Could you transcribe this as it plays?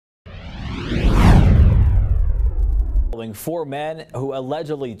following 4 men who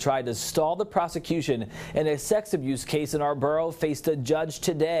allegedly tried to stall the prosecution in a sex abuse case in our borough faced a judge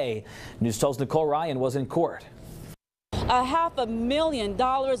today. News 12's Nicole Ryan was in court.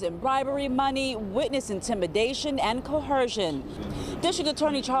 $500,000 in bribery money, witness intimidation, and coercion. District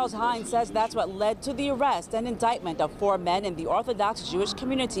Attorney Charles Hines says that's what led to the arrest and indictment of 4 men in the Orthodox Jewish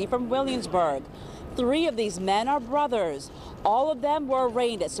community from Williamsburg. 3 of these men are brothers. All of them were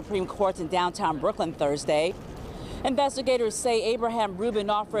arraigned at Supreme Court in downtown Brooklyn Thursday. Investigators say Abraham Rubin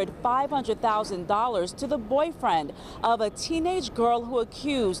offered $500,000 to the boyfriend of a teenage girl who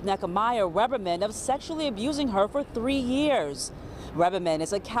accused Nehemiah Reberman of sexually abusing her for 3 years. Reberman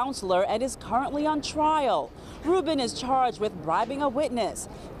is a counselor and is currently on trial. Rubin is charged with bribing a witness,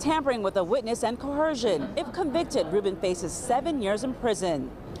 tampering with a witness, and coercion. If convicted, Rubin faces 7 years in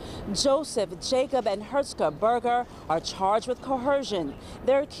prison. Joseph, Jacob, and Hertzka Berger are charged with coercion.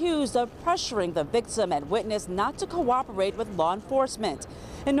 They're accused of pressuring the victim and witness not to cooperate with law enforcement.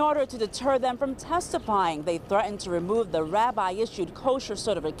 In order to deter them from testifying, they threatened to remove the rabbi-issued kosher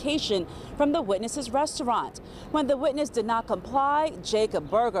certification from the witness's restaurant. When the witness did not comply, Jacob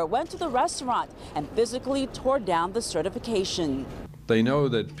Berger went to the restaurant and physically tore down the certification. They know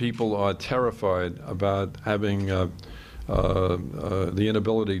that people are terrified about having the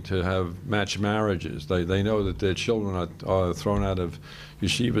inability to have matched marriages. They know that their children are thrown out of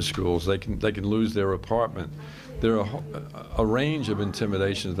yeshiva schools. They can lose their apartment. There are a range of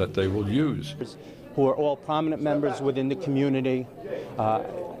intimidations that they will use. Who are all prominent members within the community.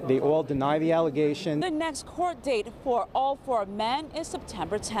 They all deny the allegation. The next court date for all 4 men is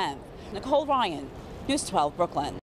September 10th. Nicole Ryan, News 12 Brooklyn.